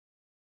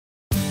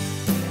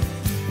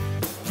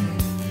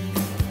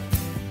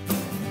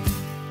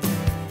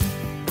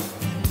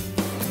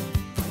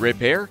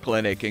Repair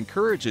Clinic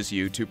encourages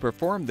you to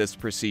perform this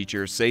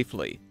procedure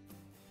safely.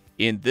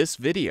 In this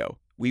video,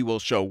 we will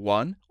show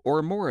one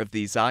or more of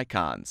these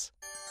icons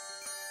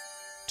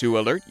to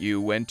alert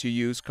you when to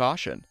use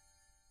caution.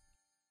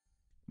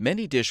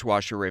 Many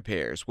dishwasher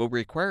repairs will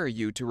require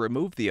you to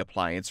remove the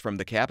appliance from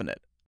the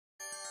cabinet.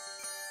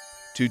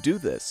 To do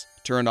this,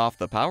 turn off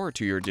the power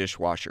to your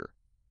dishwasher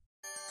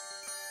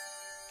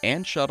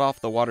and shut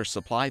off the water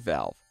supply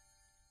valve.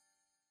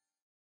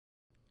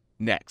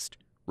 Next,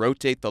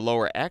 rotate the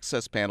lower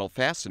access panel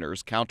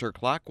fasteners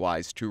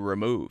counterclockwise to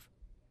remove.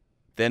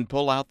 Then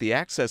pull out the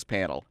access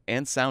panel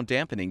and sound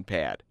dampening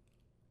pad.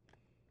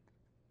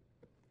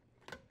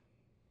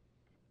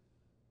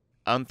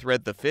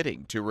 Unthread the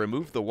fitting to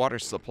remove the water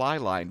supply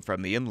line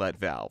from the inlet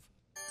valve.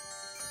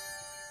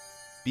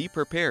 Be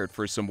prepared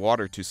for some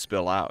water to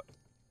spill out.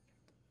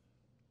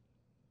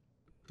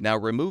 Now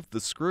remove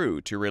the screw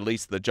to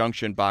release the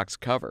junction box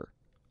cover.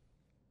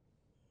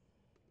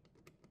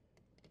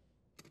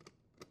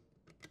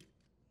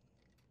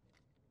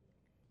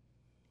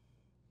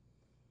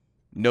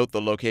 Note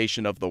the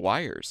location of the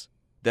wires,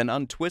 then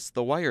untwist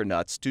the wire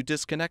nuts to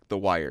disconnect the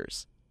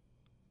wires.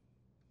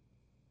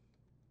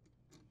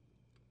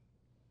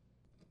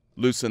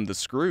 Loosen the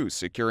screw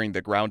securing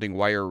the grounding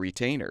wire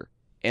retainer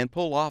and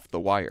pull off the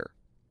wire.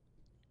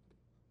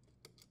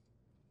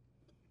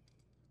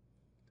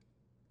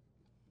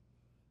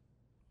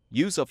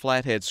 Use a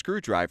flathead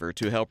screwdriver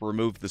to help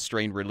remove the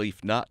strain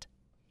relief nut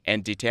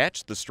and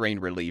detach the strain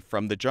relief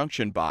from the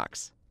junction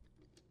box.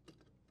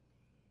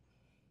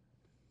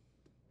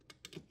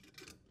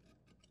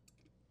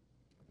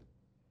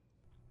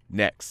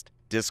 Next,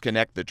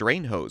 disconnect the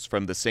drain hose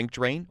from the sink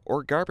drain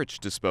or garbage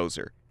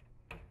disposer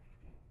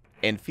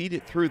and feed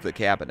it through the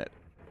cabinet.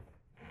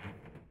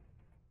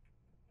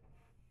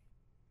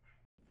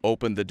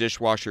 Open the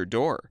dishwasher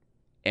door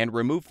and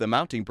remove the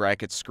mounting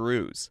bracket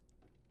screws.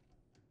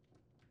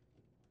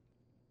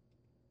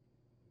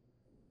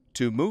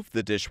 To move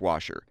the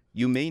dishwasher,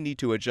 you may need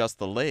to adjust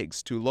the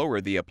legs to lower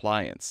the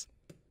appliance.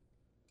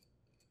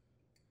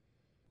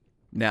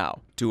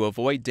 Now, to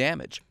avoid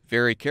damage,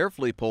 very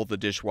carefully pull the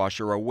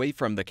dishwasher away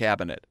from the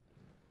cabinet.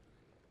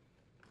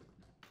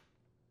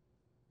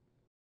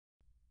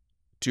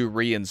 To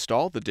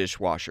reinstall the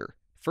dishwasher,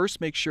 first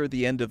make sure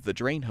the end of the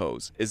drain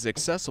hose is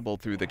accessible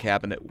through the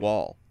cabinet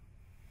wall.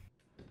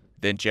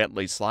 Then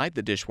gently slide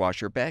the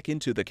dishwasher back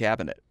into the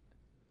cabinet.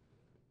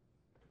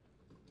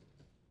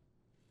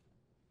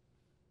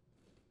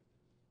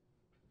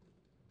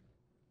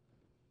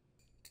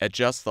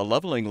 Adjust the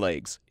leveling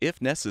legs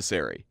if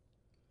necessary.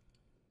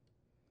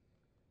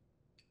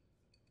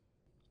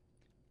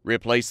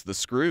 Replace the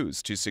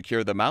screws to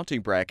secure the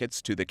mounting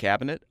brackets to the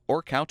cabinet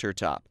or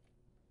countertop.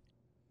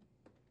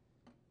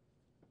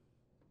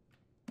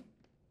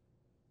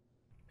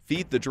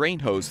 Feed the drain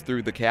hose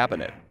through the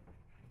cabinet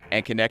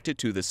and connect it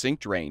to the sink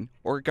drain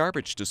or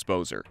garbage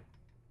disposer.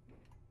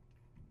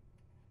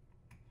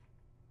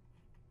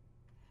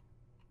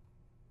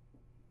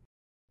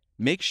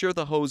 Make sure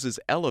the hose is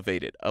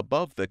elevated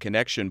above the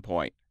connection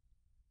point.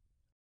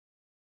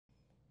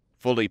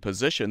 Fully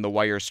position the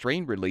wire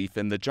strain relief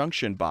in the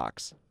junction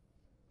box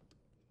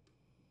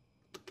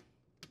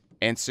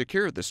and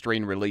secure the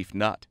strain relief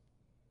nut.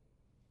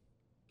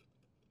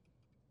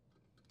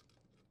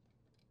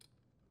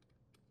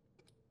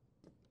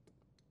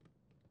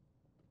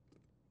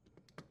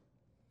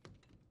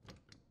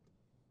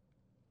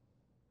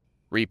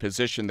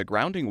 Reposition the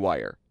grounding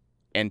wire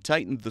and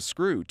tighten the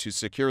screw to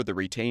secure the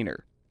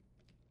retainer.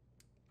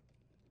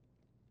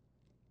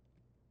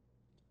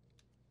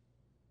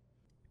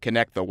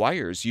 Connect the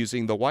wires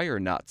using the wire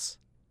nuts.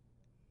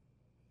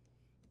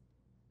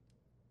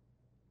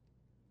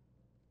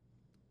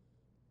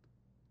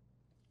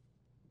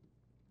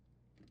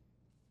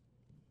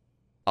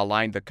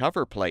 Align the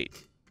cover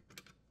plate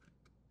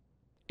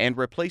and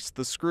replace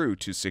the screw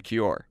to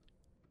secure.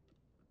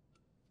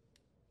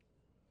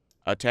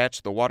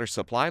 Attach the water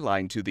supply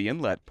line to the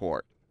inlet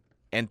port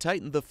and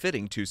tighten the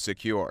fitting to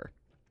secure.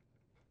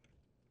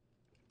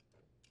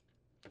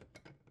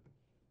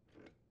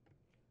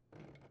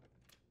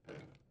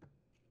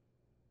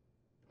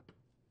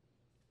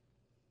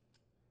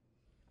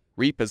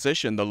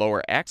 Reposition the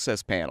lower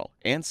access panel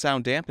and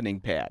sound dampening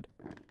pad,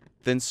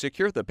 then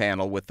secure the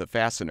panel with the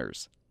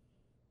fasteners.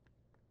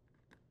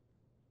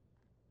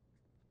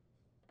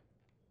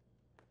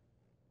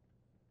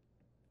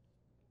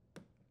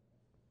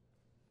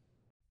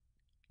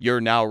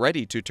 You're now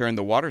ready to turn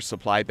the water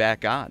supply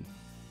back on,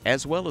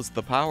 as well as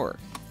the power,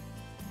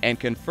 and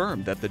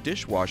confirm that the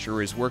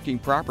dishwasher is working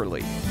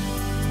properly.